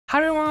Hi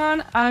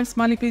everyone, I'm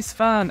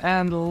Smileypeacefun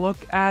and look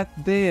at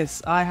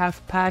this. I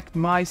have packed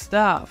my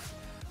stuff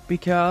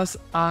because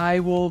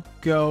I will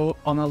go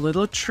on a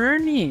little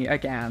journey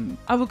again.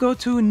 I will go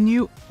to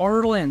New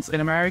Orleans in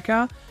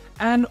America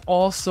and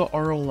also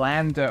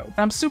Orlando.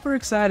 I'm super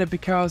excited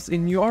because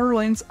in New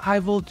Orleans I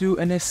will do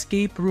an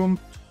escape room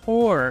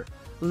tour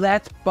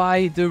led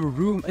by the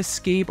Room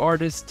Escape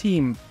Artist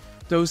team.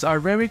 Those are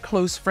very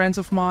close friends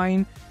of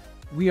mine.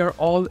 We are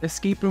all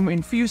escape room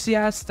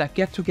enthusiasts that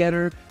get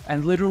together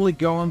and literally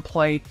go and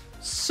play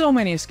so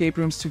many escape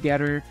rooms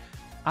together.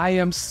 I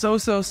am so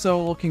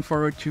looking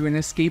forward to an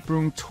escape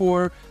room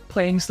tour,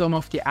 playing some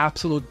of the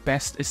absolute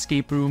best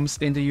escape rooms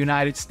in the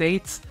United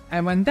States.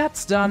 And when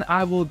that's done,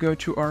 I will go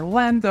to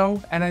Orlando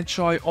and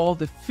enjoy all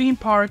the theme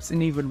parks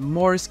and even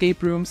more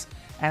escape rooms.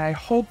 And I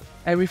hope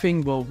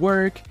everything will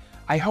work.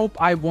 I hope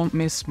I won't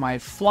miss my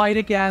flight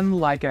again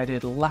like I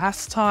did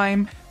last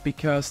time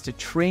because the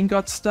train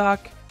got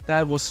stuck.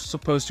 That was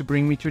supposed to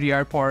bring me to the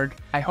airport.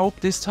 I hope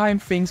this time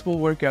things will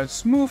work out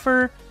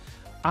smoother.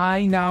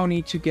 I now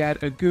need to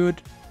get a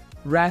good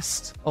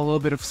rest, a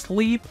little bit of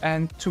sleep,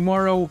 and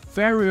tomorrow,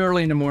 very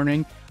early in the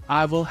morning,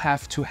 I will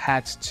have to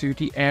head to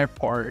the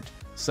airport.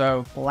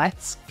 So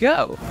let's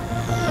go!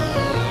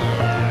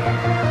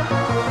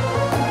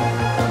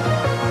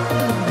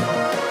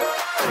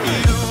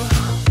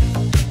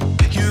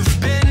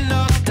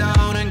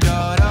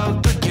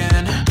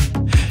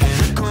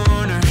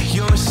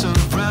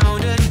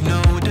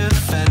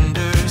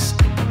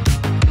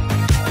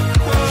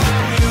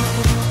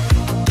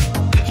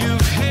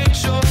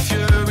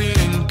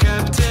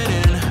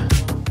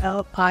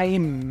 I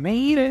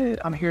made it!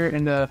 I'm here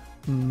in the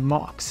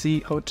Moxie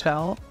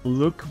Hotel.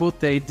 Look what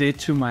they did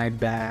to my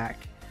bag.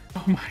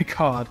 Oh my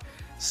god.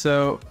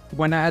 So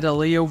when I had a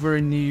layover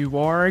in New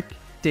York,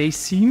 they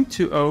seemed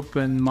to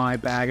open my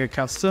bag a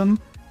custom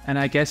and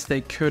I guess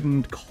they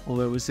couldn't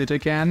close it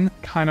again.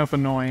 Kind of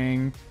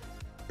annoying.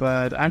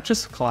 But I'm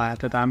just glad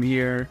that I'm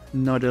here.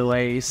 No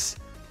delays,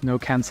 no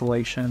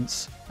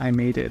cancellations. I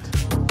made it.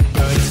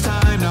 But it's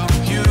time now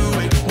you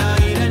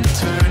ignite and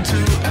turn to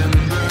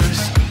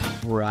embers.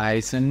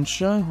 Rise and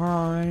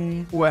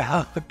shine.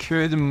 Well,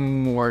 good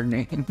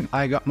morning.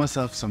 I got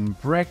myself some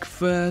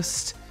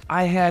breakfast.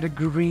 I had a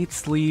great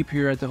sleep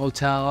here at the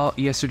hotel.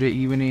 Yesterday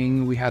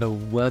evening, we had a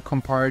welcome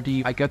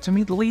party. I got to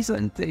meet Lisa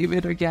and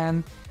David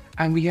again,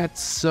 and we had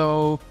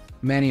so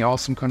many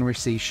awesome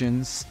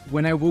conversations.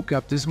 When I woke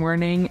up this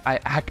morning, I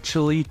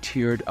actually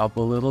teared up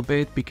a little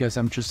bit because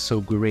I'm just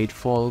so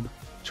grateful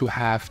to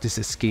have this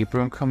escape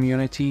room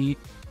community,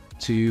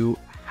 to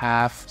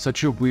have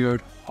such a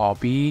weird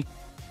hobby,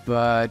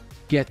 but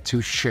get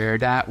to share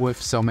that with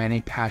so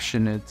many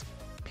passionate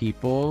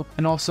people.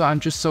 And also I'm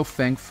just so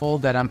thankful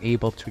that I'm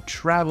able to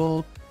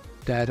travel,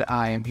 that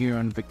I am here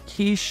on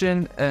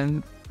vacation,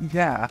 and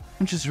yeah,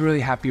 I'm just really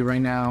happy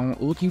right now.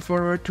 Looking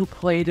forward to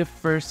play the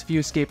first few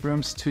escape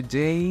rooms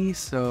today,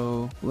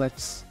 so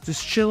let's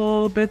just chill a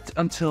little bit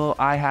until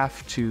I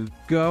have to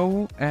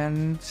go,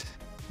 and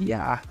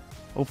yeah,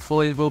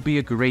 hopefully it will be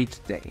a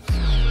great day.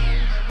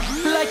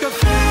 Like a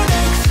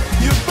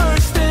phoenix, you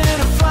burst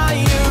in a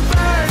fire.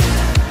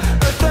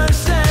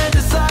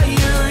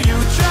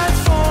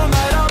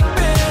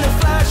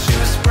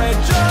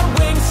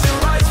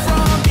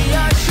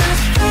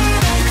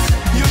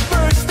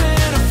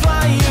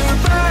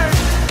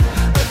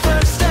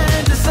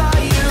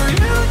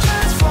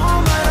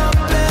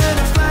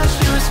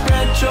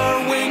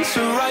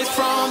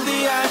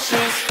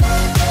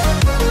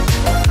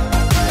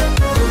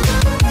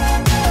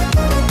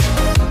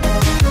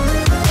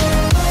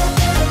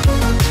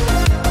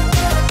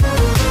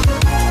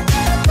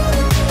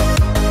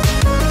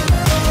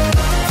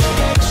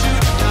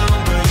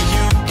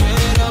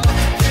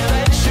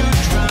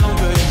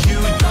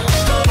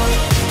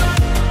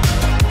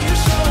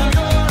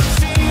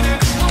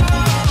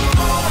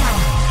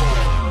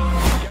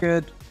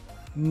 Good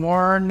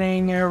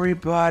morning,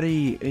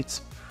 everybody.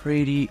 It's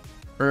pretty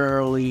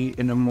early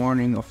in the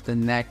morning of the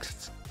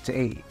next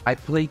day. I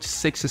played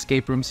 6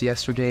 escape rooms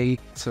yesterday,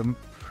 some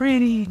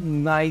pretty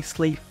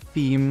nicely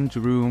themed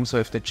rooms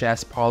with the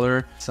jazz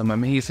parlor, some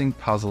amazing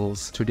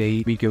puzzles.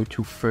 Today we go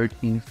to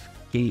 13th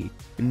Gate,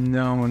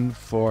 known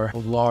for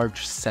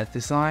large set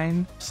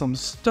design, some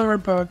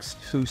Starbucks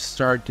to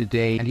start the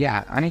day, and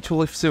yeah, I need to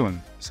leave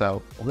soon,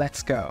 so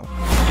let's go.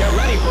 Get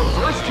ready for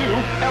verse 2,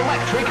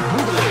 Electric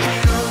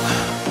Boogaloo.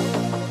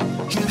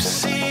 You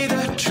see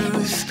the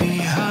truth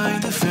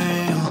behind the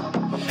veil,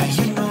 and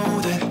you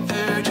know that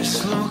they're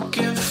just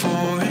looking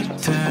for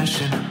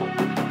attention.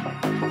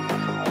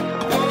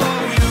 Oh,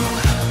 you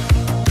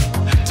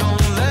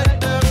don't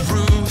let the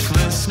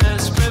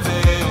ruthlessness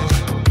prevail.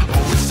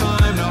 Oh, it's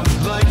time now,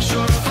 light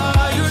your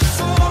fires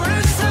for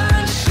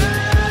ascension.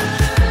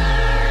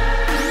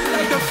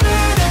 Like a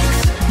phoenix,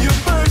 you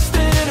burst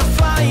in a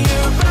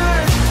fire,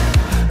 burn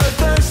a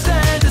thirst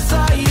and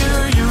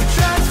desire. You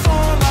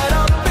transform light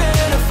up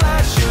in a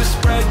flash. You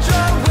spread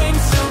your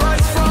wings to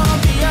rise from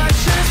the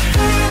ashes.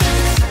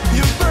 Phoenix,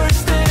 you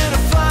burst in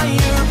a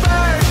fire,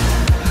 burn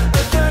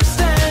a thirst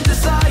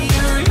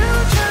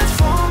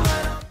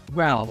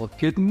Well,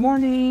 good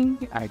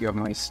morning. I got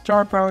my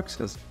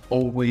Starbucks as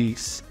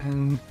always.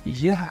 And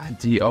yeah,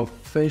 the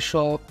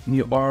official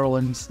New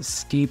Orleans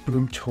escape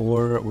room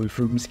tour with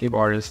Room Escape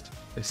Artist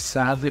is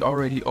sadly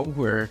already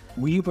over.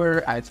 We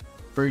were at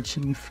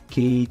 13th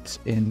Gate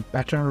in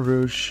Baton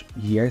Rouge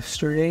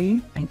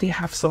yesterday, and they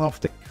have some of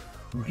the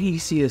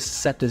craziest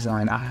set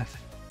design I have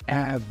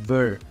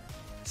ever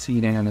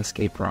seen in an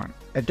escape room.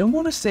 I don't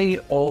want to say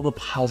all the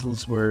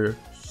puzzles were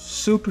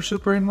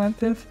super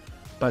inventive,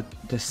 but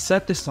the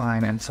set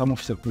design and some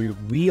of the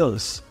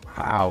reveals,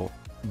 wow,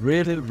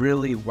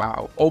 really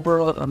wow.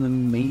 Overall, an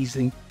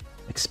amazing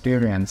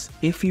experience.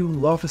 If you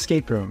love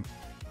escape room,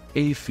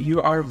 if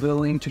you are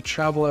willing to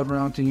travel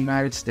around the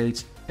United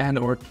States and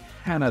or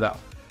Canada,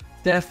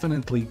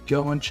 definitely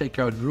go and check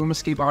out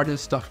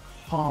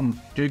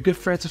roomescapeartist.com. They're good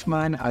friends of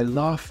mine. I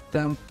love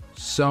them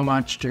so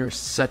much. They're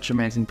such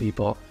amazing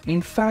people.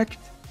 In fact,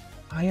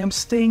 I am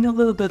staying a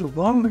little bit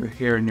longer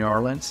here in New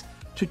Orleans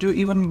to do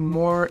even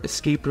more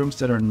escape rooms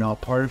that are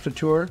not part of the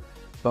tour.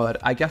 But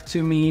I got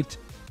to meet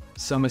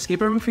some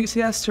escape room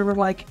enthusiasts who were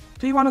like,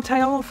 do you want to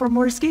tag along for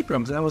more escape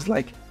rooms? And I was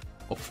like,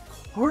 of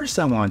course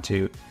I want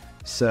to.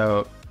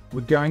 So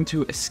we're going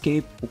to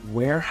Escape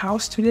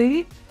Warehouse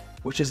today,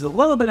 which is a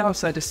little bit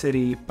outside the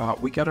city,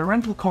 but we got a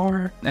rental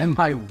car and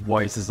my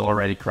voice is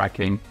already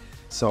cracking.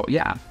 So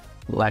yeah,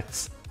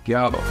 let's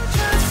go.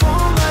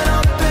 Transform right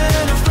up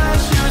in a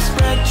flash. You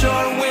spread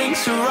your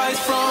wings to rise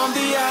from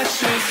the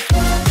ashes.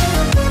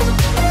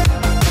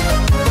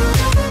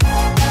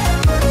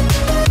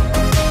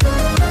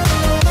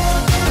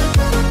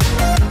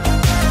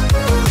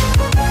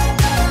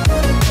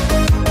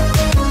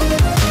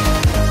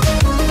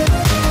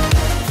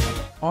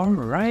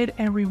 Alright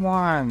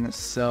everyone,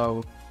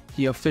 so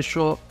the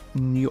official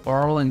New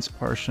Orleans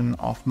portion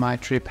of my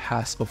trip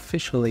has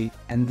officially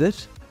ended.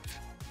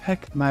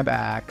 Packed my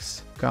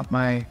bags, got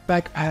my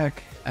backpack,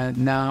 and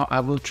now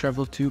I will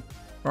travel to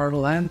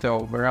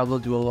Orlando where I will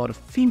do a lot of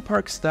theme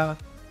park stuff.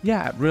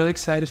 Yeah, really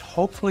excited.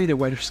 Hopefully the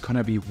weather's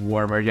gonna be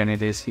warmer than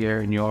it is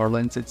here in New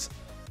Orleans. It's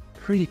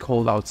pretty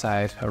cold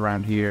outside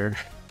around here,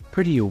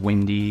 pretty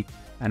windy,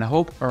 and I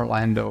hope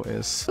Orlando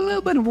is a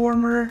little bit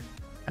warmer.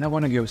 And I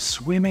want to go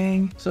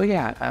swimming. So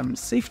yeah,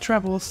 safe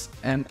travels,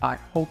 and I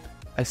hope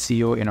I see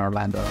you in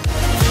Orlando.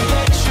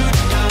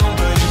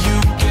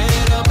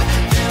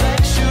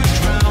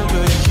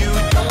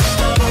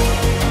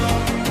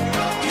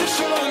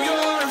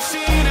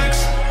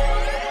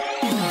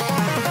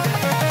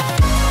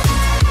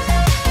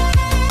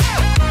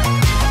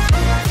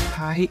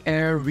 Hi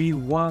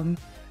everyone.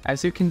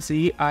 As you can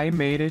see, I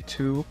made it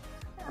to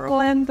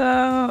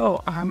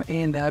Orlando. I'm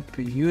in that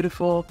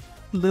beautiful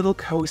little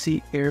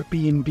cozy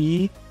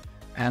Airbnb,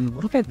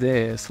 and look at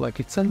this,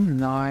 like it's a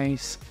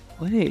nice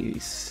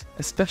place,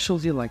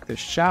 especially like the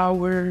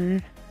shower,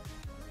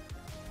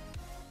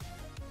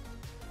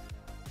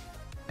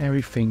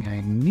 everything I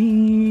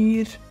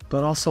need,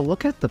 but also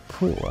look at the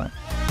pool.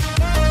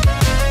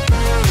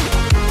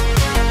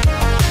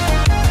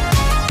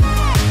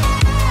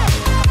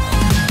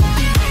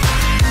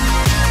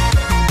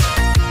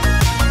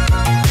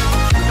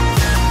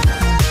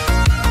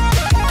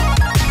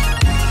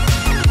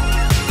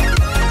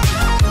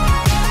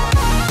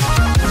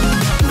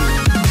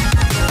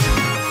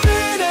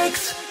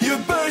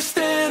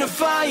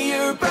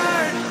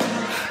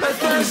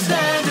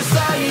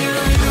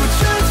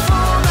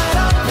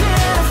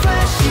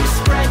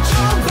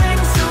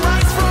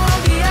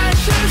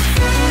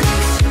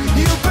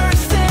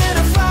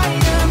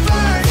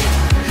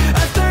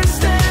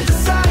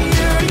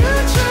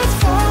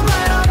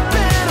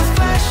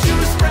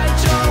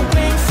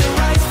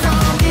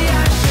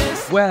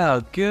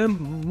 Well, good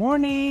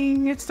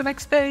morning, it's the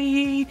next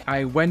day.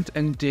 I went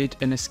and did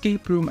an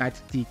escape room at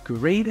the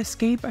Great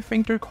Escape, I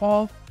think they're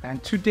called.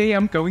 And today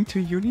I'm going to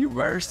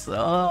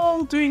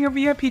Universal, doing a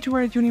VIP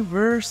tour at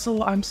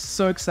Universal. I'm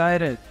so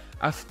excited.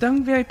 I've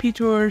done VIP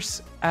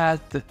tours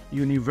at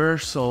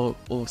Universal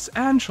Los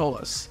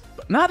Angeles,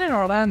 but not in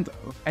Orlando.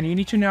 And you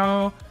need to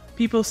know,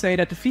 people say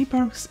that the theme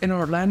parks in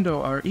Orlando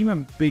are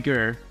even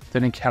bigger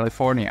than in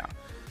California.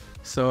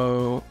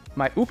 So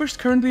my Uber's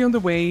currently on the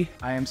way.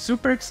 I am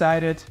super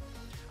excited.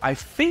 I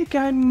think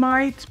I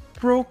might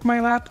broke my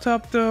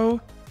laptop though.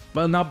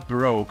 Well, not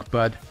broke,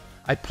 but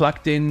I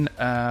plugged in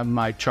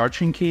my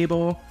charging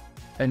cable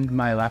and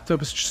my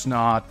laptop is just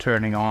not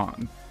turning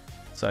on.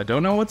 So I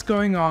don't know what's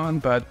going on,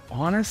 but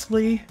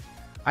honestly,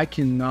 I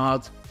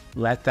cannot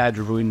let that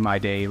ruin my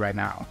day right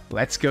now.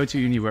 Let's go to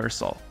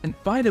Universal. And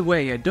by the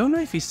way, I don't know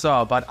if you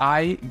saw, but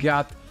I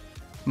got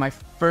my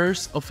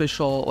first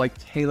official like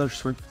Taylor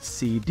Swift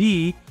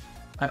CD.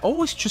 I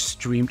always just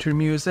streamed her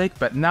music,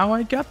 but now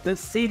I got the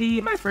CD,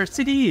 my first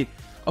CD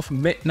of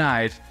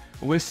Midnight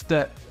with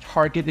the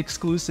Target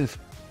exclusive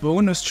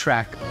bonus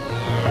track.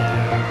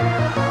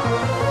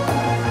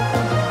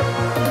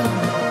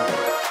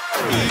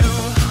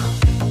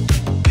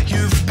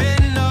 You've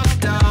been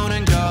knocked down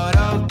and got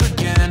up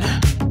again.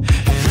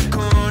 In a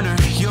corner,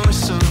 you're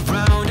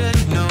surrounded,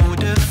 no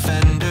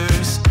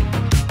defenders.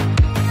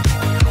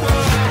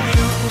 Whoa,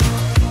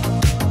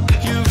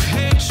 you've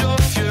hit your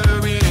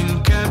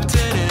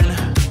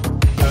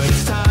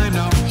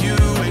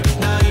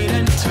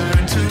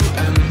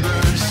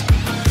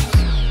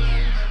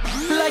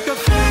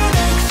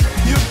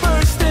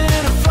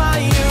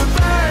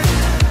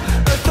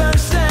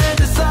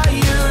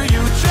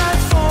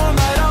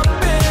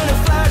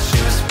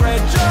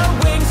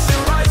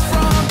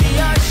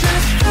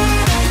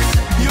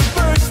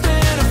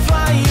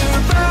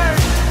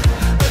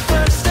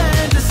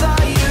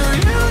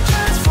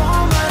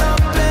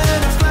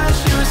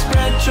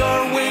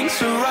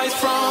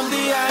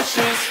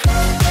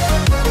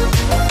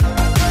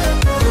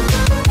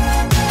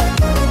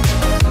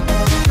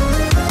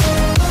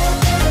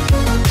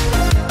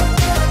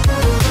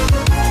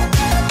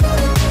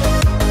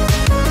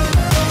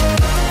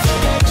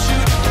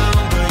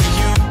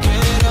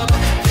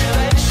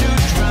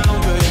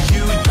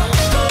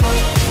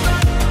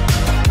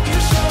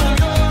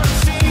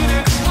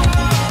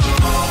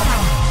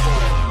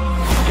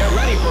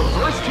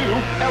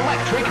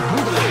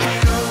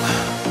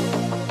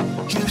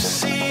You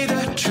see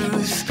the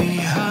truth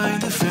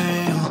behind the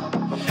veil,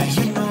 and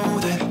you know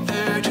that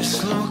they're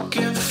just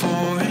looking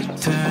for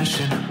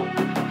attention.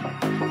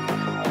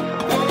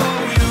 Oh,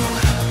 you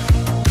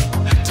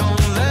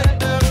don't let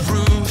the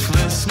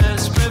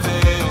ruthlessness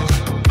prevail.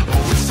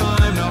 Oh, it's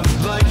time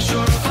to light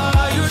your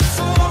fires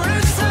for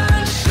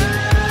ascension.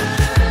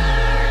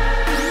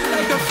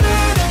 Like a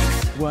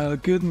phoenix. Well,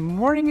 good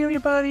morning,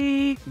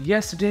 everybody!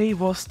 Yesterday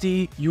was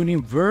the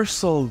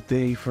Universal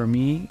day for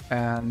me,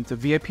 and the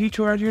VIP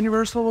tour at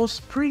Universal was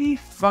pretty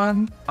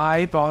fun.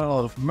 I bought a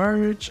lot of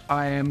merch.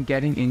 I am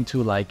getting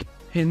into like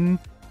pin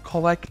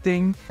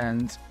collecting,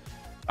 and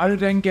other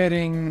than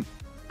getting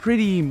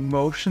pretty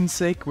motion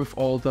sick with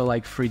all the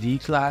like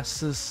 3D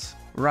glasses,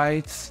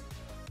 right?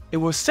 It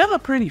was still a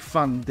pretty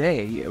fun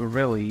day,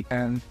 really,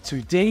 and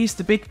today's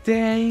the big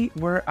day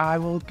where I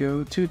will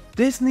go to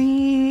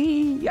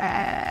Disney!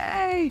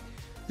 Yay!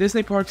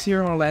 Disney parks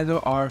here in Orlando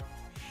are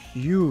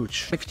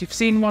huge. If you've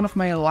seen one of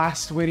my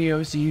last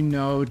videos, you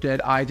know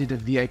that I did a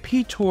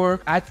VIP tour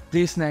at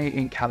Disney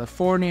in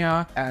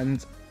California,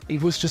 and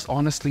it was just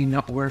honestly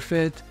not worth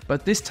it.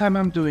 But this time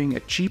I'm doing a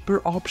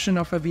cheaper option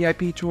of a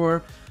VIP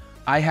tour.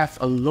 I have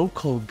a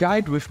local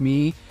guide with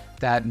me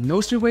that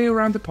knows the way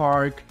around the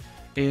park,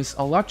 is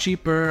a lot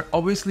cheaper,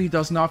 obviously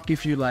does not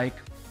give you like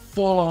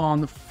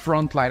full-on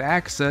frontline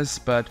access,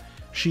 but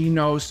she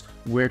knows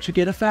where to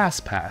get a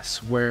fast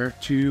pass, where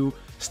to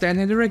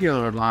stand in the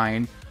regular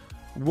line,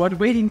 what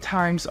waiting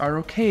times are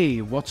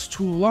okay, what's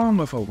too long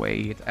of a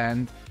wait,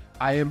 and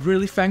I am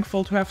really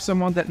thankful to have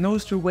someone that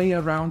knows their way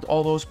around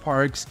all those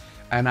parks,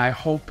 and I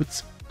hope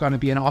it's gonna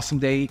be an awesome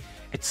day.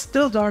 It's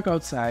still dark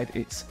outside,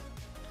 it's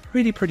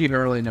pretty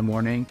early in the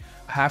morning.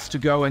 I have to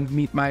go and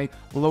meet my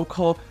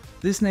local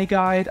Disney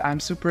guide.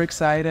 I'm super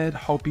excited,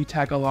 hope you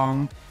tag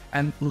along,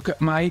 and look at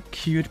my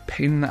cute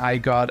pin I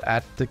got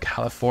at the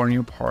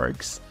California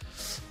parks.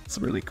 It's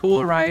really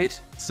cool, right?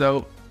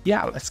 So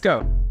yeah, let's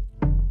go.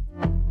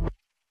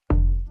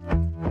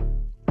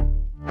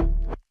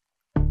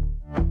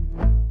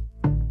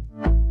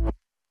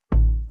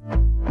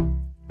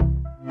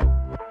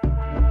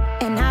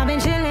 And I've been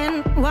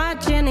chillin',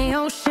 watching the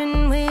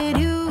ocean with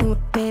you.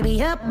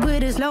 Baby up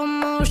with a slow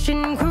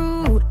motion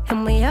crew.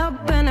 And we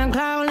up in our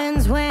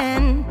cloudlands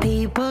when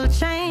people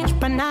change,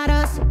 but not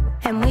us.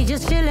 And we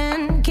just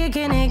chillin',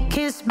 kicking it,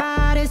 kissed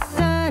by the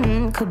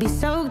sun. Could be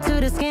soaked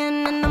to the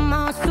skin in the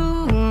mall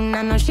soon.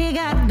 I know she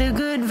got the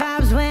good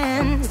vibes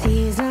when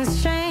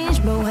seasons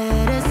change, but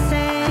we're the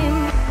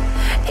same.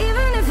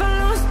 Even if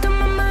I lost all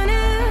my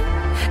money,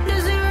 the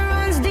zero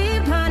runs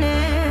deep, honey.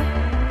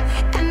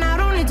 And I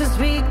don't need to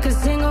speak a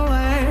single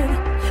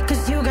word,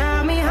 'cause you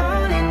got me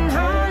holding,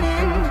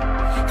 holding.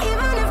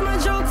 Even if my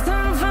jokes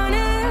aren't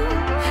funny,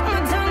 my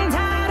tongue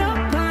tied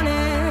up on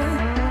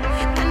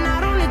it. And I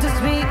don't need to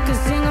speak a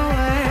single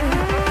word,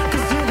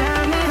 'cause you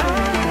got me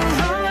holding,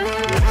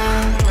 holding.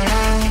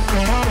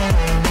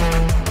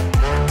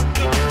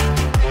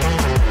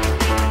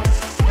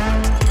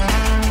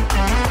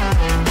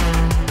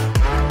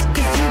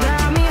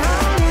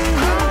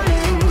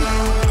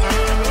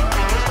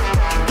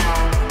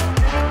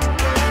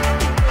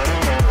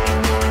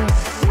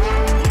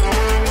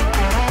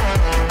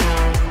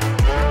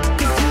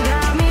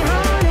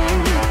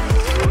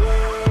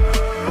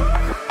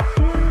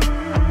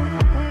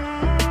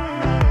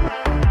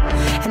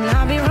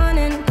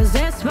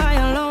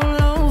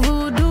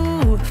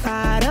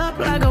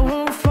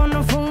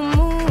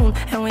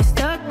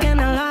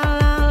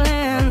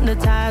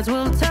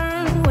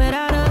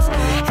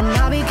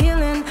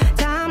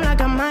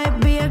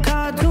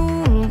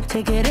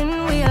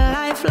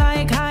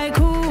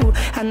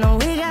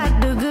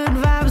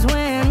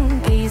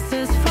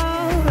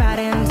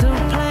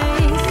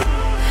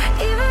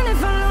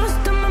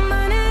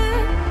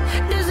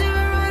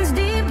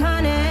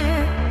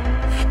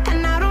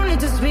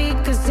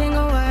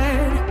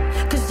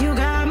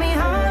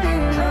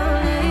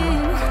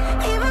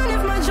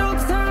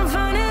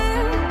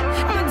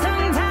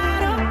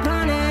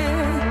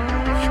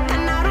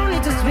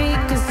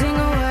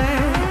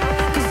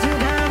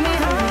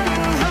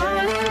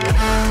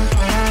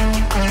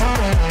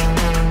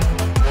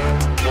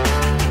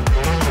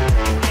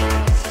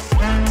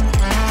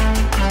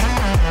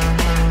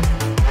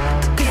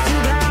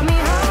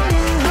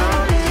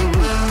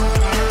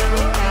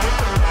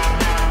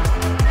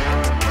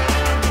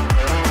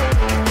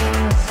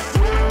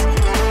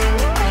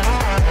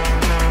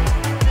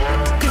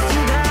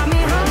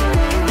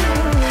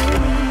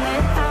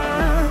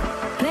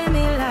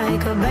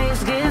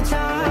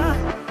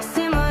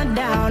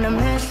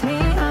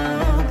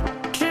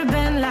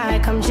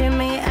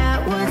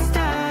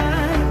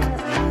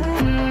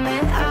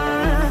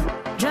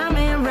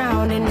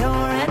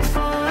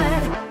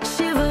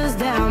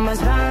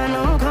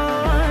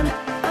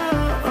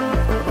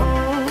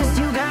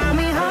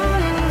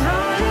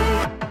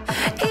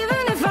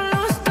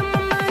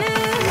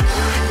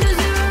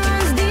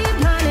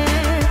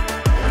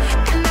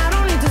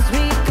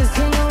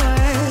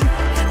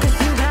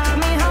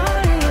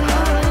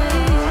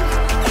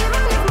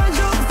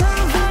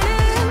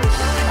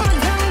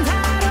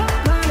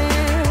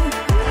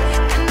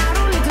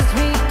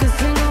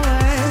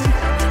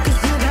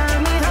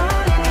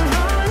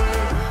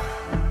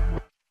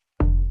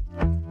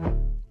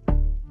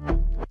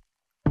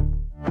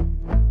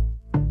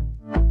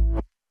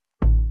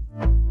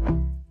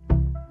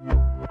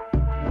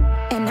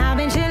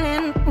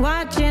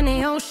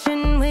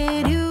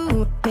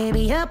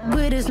 up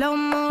with a slow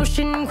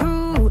motion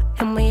crew,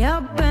 and we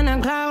up in our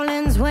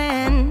cloudlands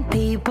when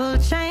people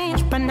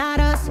change, but not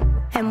us.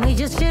 And we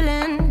just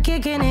chillin',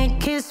 kicking it,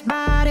 kissed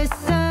by the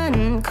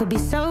sun. Could be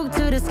soaked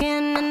to the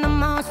skin in the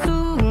mall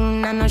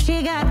soon. I know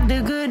she got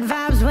the good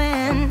vibes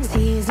when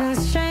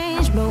seasons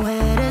change, but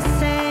we're the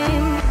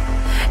same.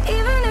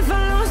 Even if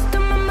I lost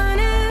all my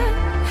money,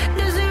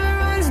 the zero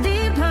runs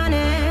deep, honey.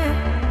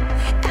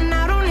 And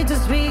I don't need to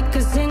speak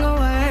a single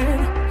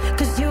word,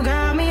 'cause you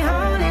got me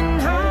holding,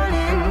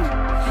 holding.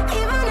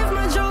 Even if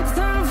my jokes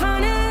aren't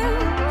funny,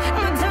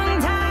 my tongue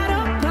tied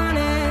up on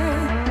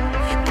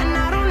it. And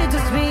I don't need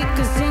to speak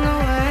a single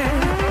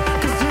word,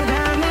 'cause you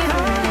got me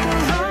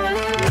holding,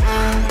 holding.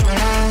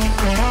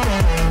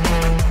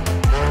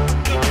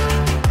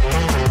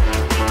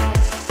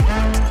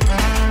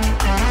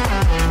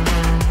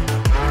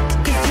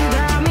 'Cause you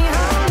got me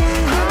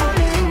holding,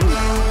 holding.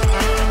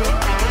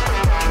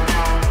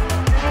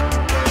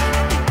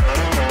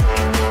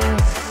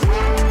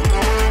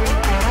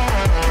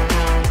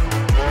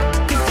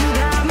 'Cause you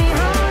got me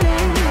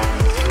holding.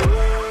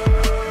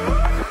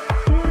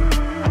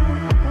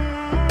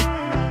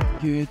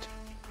 Good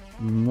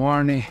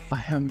morning.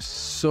 I am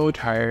so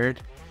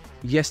tired.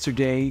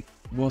 Yesterday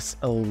was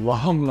a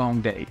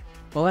long day.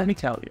 Well, let me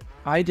tell you,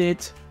 I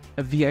did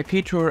a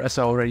VIP tour, as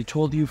I already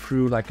told you,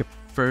 through like a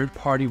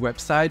third-party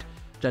website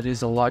that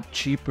is a lot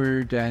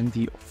cheaper than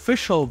the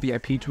official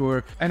VIP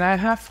tour. And I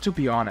have to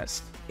be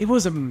honest, it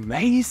was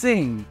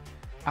amazing.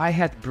 I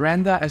had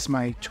Brenda as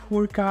my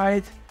tour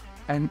guide,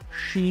 and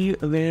she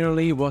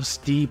literally was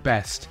the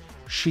best.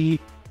 She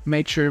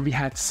made sure we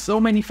had so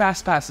many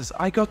fast passes.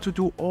 I got to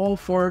do all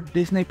 4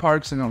 Disney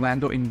parks in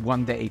Orlando in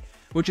one day,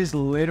 which is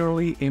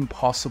literally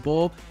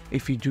impossible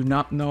if you do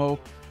not know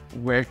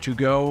where to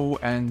go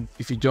and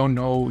if you don't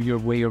know your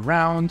way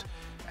around.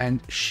 And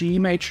she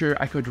made sure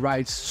I could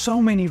ride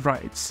so many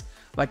rides.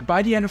 Like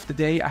by the end of the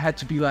day, I had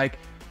to be like,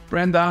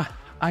 Brenda,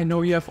 I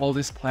know you have all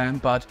this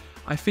planned, but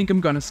I think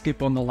I'm gonna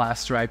skip on the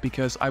last ride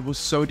because I was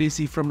so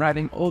dizzy from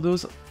riding all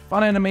those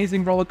fun and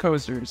amazing roller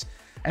coasters.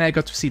 And I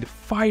got to see the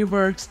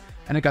fireworks,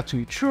 and I got to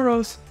eat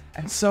churros,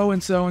 and so.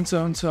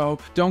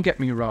 Don't get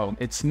me wrong,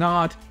 it's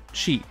not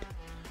cheap,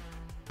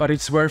 but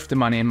it's worth the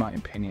money in my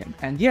opinion.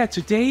 And yeah,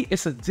 today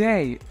is a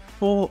day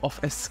full of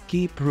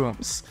escape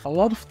rooms. A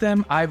lot of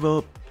them I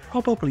will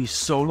probably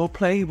solo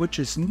play, which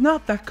is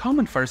not that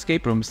common for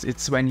escape rooms.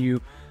 It's when you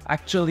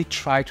actually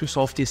try to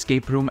solve the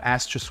escape room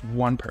as just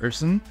one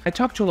person. I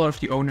talked to a lot of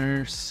the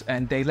owners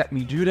and they let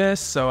me do this,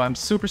 so I'm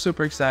super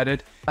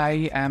excited.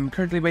 I am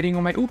currently waiting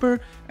on my Uber,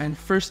 and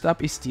first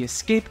up is the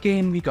escape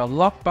game. We got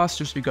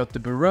Lockbusters, we got the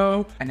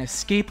Bureau, and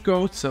Escape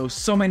Goat,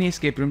 so many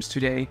escape rooms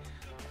today.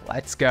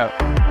 Let's go.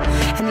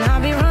 And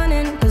I'll be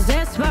running,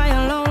 possessed by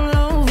a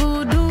low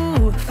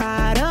voodoo.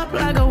 Fired up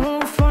like a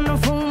wolf on a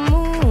full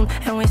moon.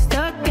 And we're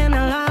stuck in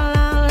a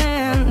la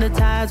land. The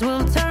tides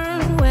will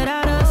turn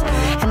without us.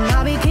 And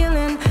I'll be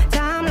killing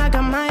time like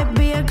I might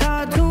be a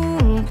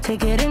cartoon.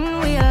 Take it in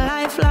real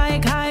life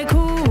like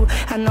haiku.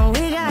 I know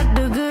we got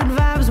the good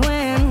vibes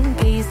when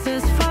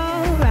pieces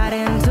fall right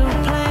into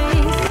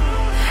place.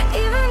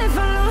 Even if I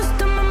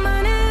lost all my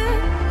money,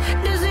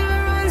 the zero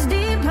runs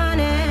deep,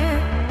 honey.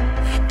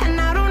 And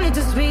I don't need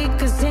to speak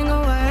a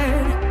single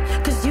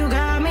word, 'cause you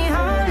got me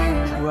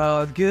holding.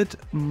 Well, good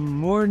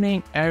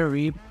morning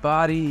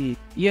everybody.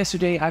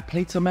 Yesterday I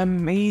played some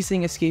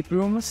amazing escape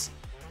rooms.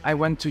 I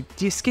went to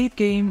the escape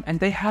game and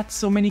they had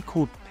so many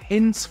cool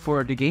pins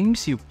for the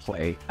games you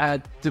play.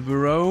 At the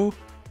Bureau,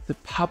 the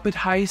puppet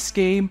heist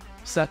game,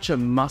 such a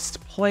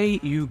must play.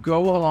 You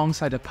go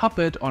alongside a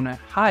puppet on a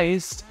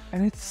heist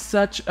and it's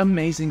such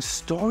amazing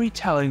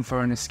storytelling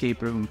for an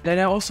escape room. Then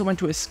I also went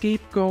to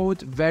Escape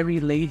Goat very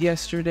late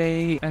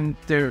yesterday, and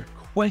their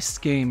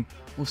quest game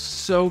was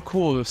so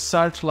cool.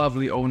 Such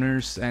lovely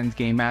owners and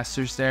game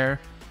masters there.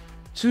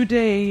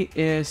 Today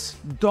is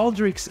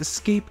Doldrick's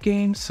escape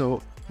game,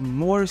 so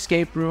more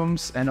escape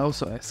rooms and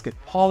also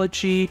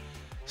escapology.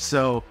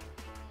 So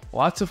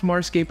lots of more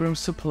escape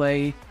rooms to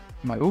play.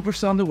 My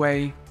Uber's on the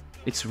way.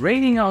 It's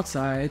raining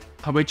outside,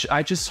 which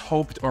I just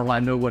hoped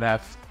Orlando would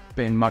have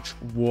been much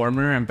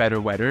warmer and better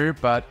weather,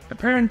 but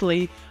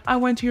apparently I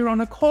went here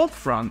on a cold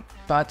front.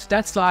 But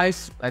that's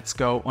life. Let's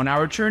go on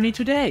our journey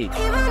today.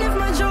 Even if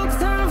my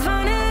jokes aren't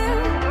funny,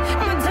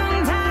 my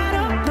tongue tied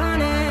up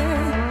on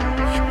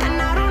it.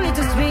 And I don't need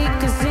to speak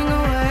a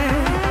single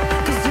word,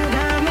 'cause you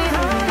got me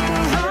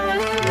holding.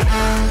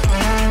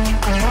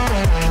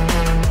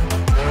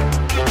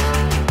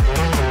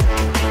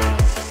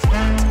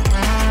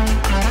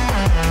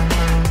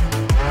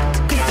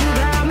 'Cause you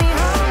got me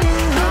holding.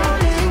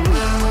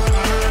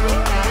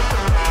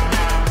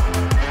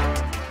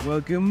 Well,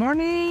 good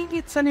morning.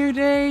 It's a new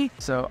day.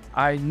 So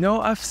I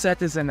know I've said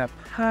this in the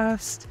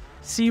past.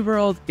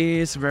 SeaWorld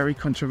is very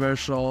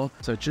controversial.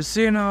 So just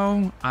so you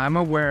know, I'm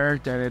aware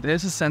that it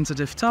is a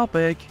sensitive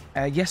topic.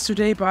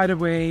 Yesterday, by the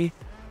way,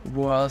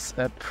 was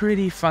a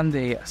pretty fun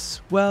day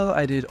as well.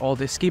 I did all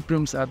the escape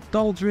rooms at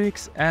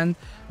Doldrick's and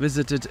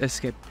visited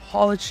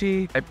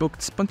Escapology. I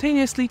booked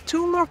spontaneously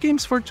 2 more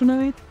games for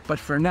tonight. But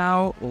for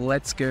now,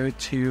 let's go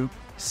to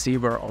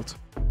SeaWorld.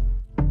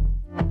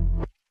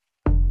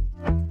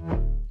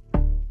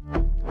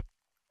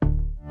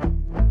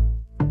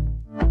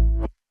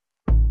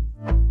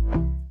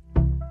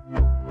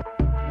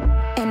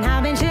 And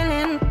I've been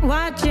chillin',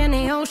 watching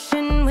the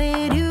ocean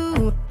with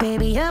you.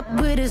 Baby up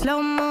with a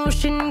slow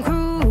motion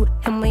crew.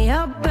 And we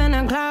up in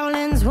our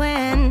cloudlands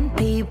when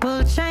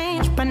people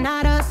change, but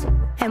not us.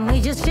 And we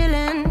just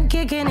chillin',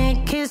 kicking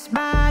it, kissed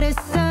by the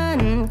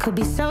sun. Could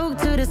be soaked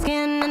to the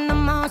skin in the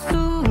mall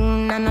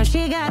soon. I know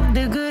she got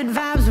the good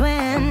vibes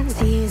when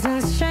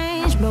seasons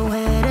change, but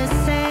we're the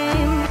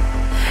same.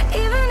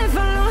 Even if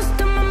I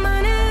lost all my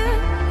money,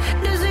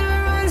 the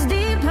zero runs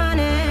deep,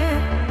 honey.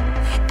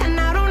 And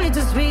I don't need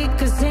to speak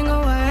a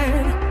single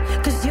word,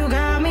 'cause you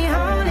got me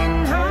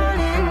holding,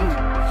 holding.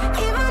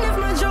 Even if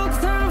my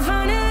jokes aren't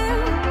funny,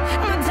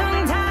 my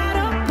tongue tied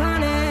up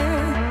on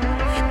it.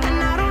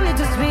 And I don't need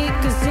to speak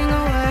a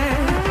single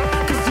word,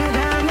 'cause you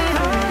got me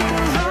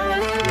holding,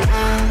 holding.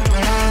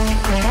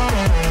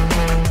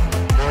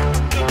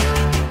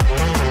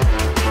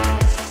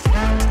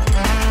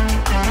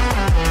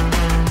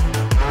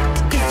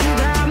 'Cause you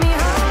got me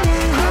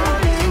holding,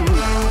 holding.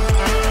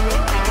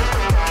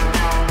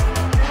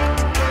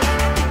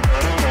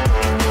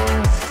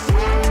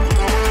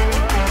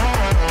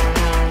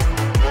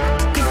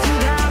 'Cause you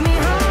got me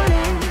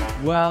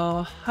holding.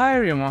 Well, hi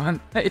everyone,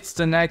 it's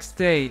the next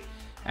day,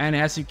 and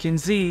as you can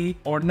see,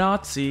 or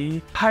not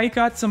see, I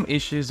got some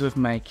issues with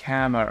my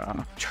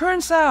camera.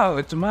 Turns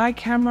out, my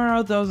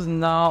camera does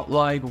not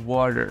like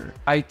water.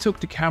 I took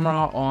the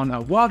camera on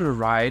a water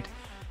ride,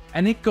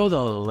 and it got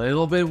a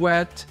little bit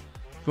wet,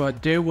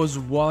 but there was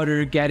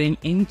water getting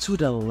into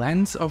the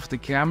lens of the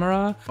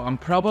camera. I'm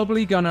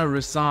probably gonna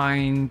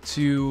resign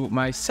to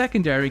my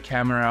secondary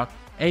camera,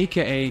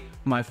 aka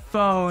my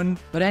phone.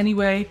 But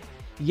anyway,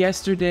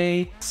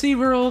 yesterday,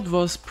 SeaWorld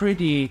was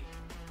pretty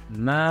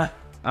meh.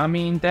 I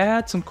mean, they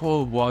had some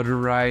cold water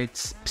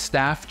rides.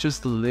 Staff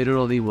just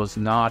literally was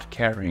not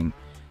caring.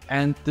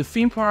 And the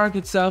theme park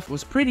itself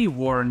was pretty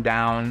worn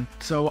down.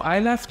 So I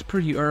left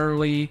pretty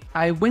early.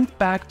 I went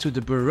back to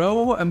the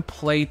Bureau and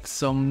played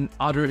some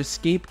other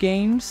escape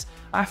games.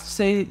 I have to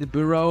say, the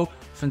Bureau,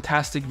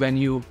 fantastic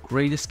venue,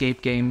 great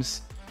escape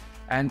games.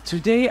 And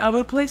today I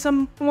will play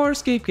some more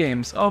escape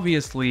games,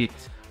 obviously.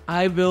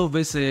 I will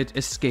visit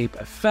Escape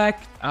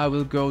Effect, I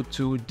will go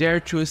to Dare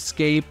to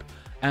Escape,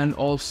 and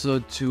also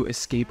to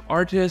Escape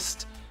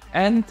Artist.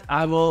 And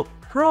I will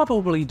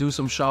probably do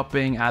some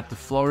shopping at the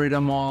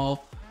Florida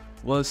Mall.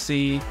 We'll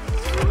see.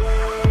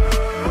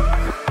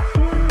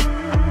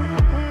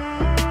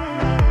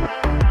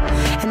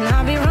 And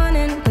I'll be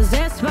running,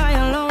 possessed by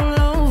a low,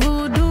 low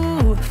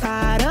voodoo.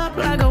 Fired up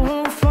like a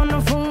wolf on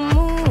a full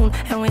moon.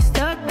 And we're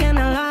stuck in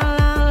a la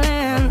la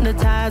land. The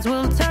tides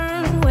will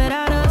turn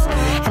without us.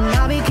 And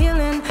I'll be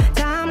killing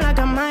time like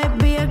I might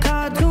be a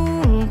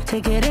cartoon.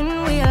 Take it in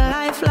real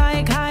life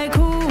like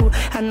haiku.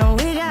 I know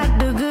we got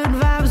the good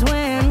vibes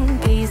when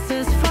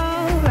pieces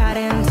fall right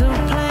into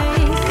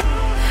place.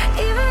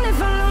 Even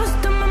if I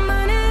lost all my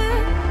money,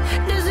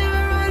 the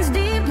zero runs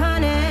deep,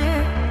 honey.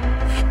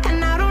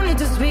 And I don't need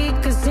to speak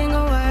a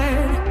single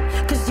word,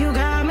 'cause you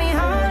got me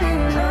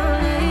holding,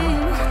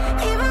 holding.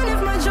 Even if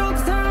my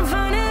jokes aren't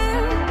funny,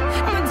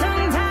 my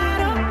tongue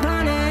tied up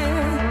on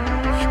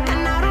it.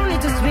 And I don't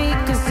need to speak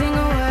a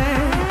single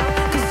word,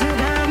 'cause you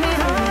got me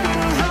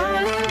holding,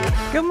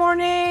 holding. Good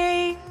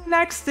morning!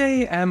 Next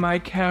day, and my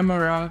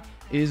camera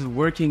is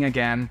working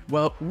again.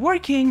 Well,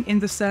 working in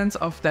the sense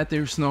of that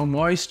there's no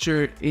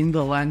moisture in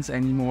the lens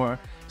anymore.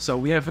 So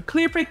we have a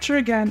clear picture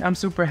again. I'm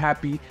super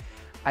happy.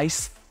 I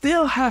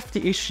still have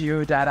the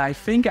issue that I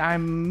think I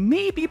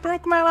maybe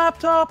broke my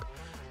laptop.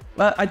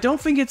 Well, I don't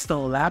think it's the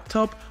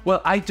laptop.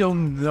 Well, I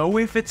don't know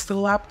if it's the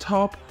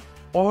laptop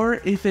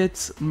or if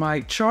it's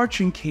my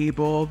charging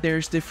cable.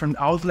 There's different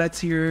outlets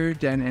here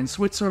than in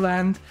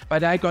Switzerland,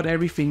 but I got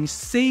everything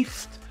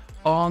saved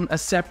on a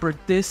separate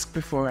disk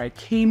before I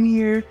came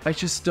here. I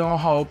just don't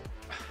hope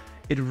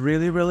it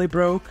really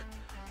broke,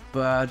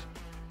 but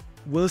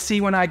we'll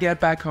see when I get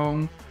back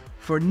home.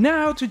 For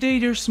now, today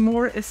there's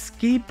more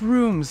escape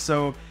rooms.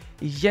 So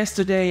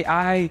yesterday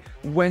I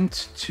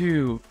went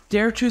to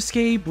Dare to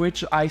Escape,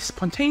 which I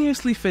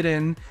spontaneously fit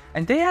in,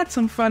 and they had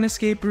some fun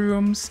escape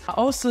rooms. I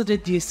also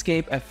did the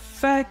Escape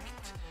Effect,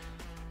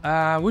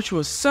 which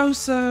was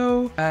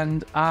so-so,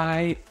 and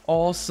I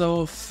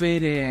also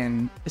fit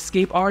in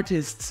Escape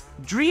Artist's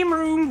Dream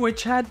Room,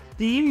 which had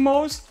the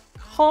most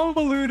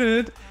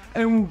convoluted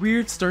and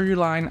weird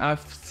storyline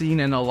I've seen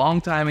in a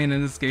long time in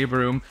an escape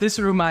room. This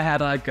room I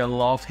had like a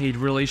love-hate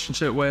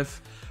relationship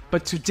with.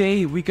 But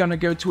today we're gonna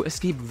go to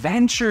Escape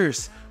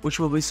Ventures, which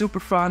will be super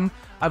fun.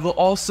 I will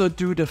also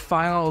do the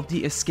final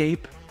The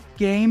Escape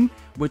game,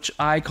 which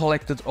I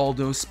collected all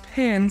those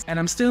pins, and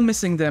I'm still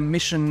missing the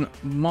Mission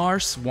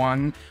Mars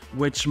one,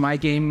 which my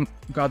game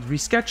got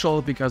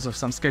rescheduled because of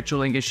some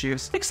scheduling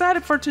issues.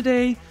 Excited for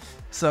today,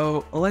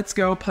 so let's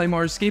go play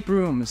more escape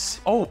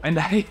rooms. Oh, and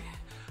I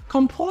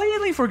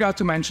completely forgot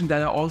to mention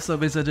that I also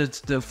visited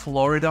the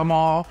Florida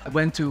Mall. I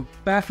went to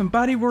Bath &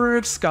 Body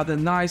Works, got a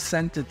nice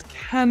scented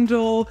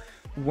candle,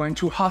 Went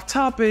to Hot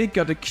Topic,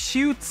 got a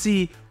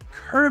cutesy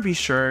Kirby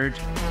shirt.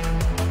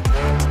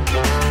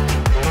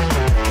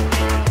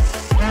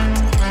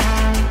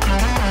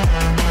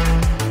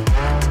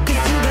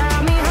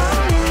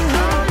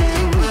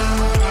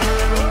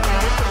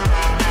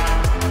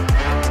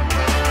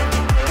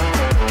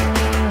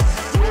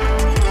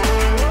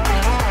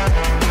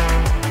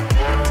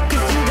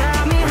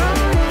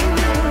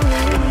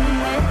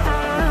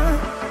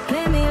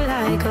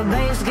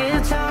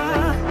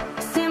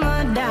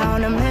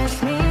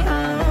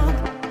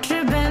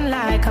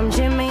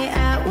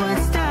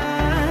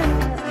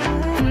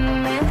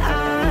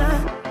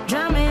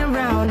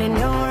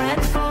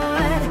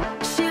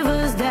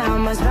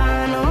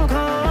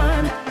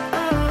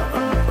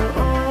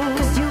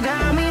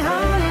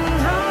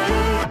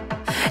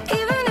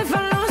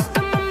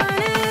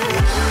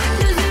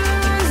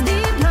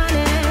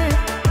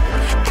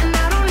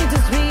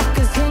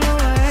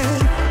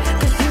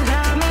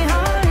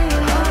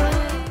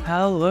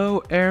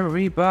 Hello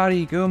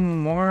everybody, good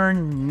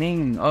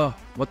morning. Oh,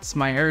 what's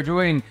my hair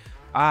doing?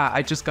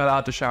 I just got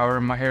out the shower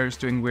and my hair is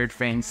doing weird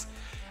things.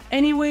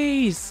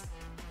 Anyways,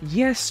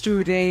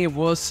 yesterday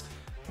was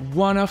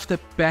one of the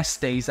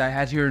best days I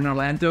had here in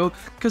Orlando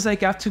because I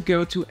got to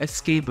go to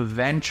Escape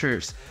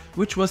Adventures,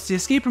 which was the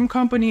escape room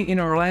company in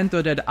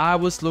Orlando that I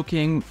was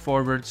looking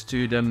forward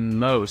to the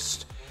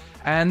most.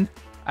 And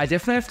I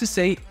definitely have to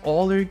say,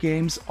 all their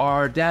games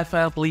are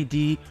definitely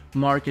the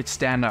market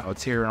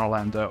standouts here in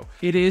Orlando.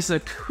 It is a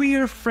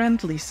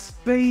queer-friendly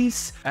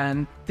space,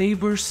 and they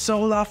were so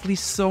lovely,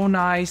 so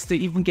nice. They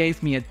even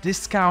gave me a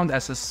discount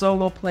as a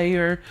solo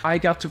player. I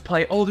got to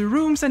play all the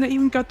rooms, and I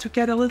even got to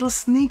get a little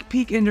sneak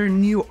peek in their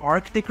new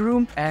Arctic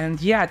room.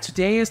 And yeah,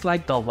 today is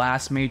like the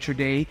last major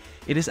day.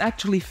 It is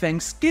actually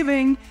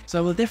Thanksgiving, so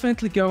I will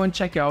definitely go and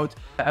check out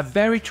a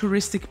very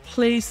touristic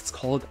place. It's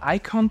called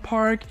Icon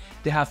Park.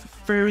 They have a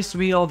Ferris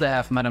wheel, they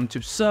have Madame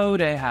Tussauds,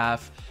 they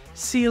have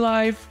Sea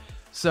Life.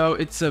 So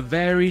it's a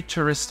very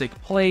touristic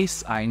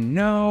place, I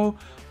know,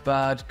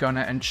 but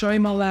gonna enjoy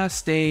my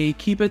last day,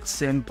 keep it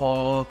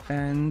simple,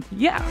 and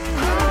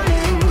yeah.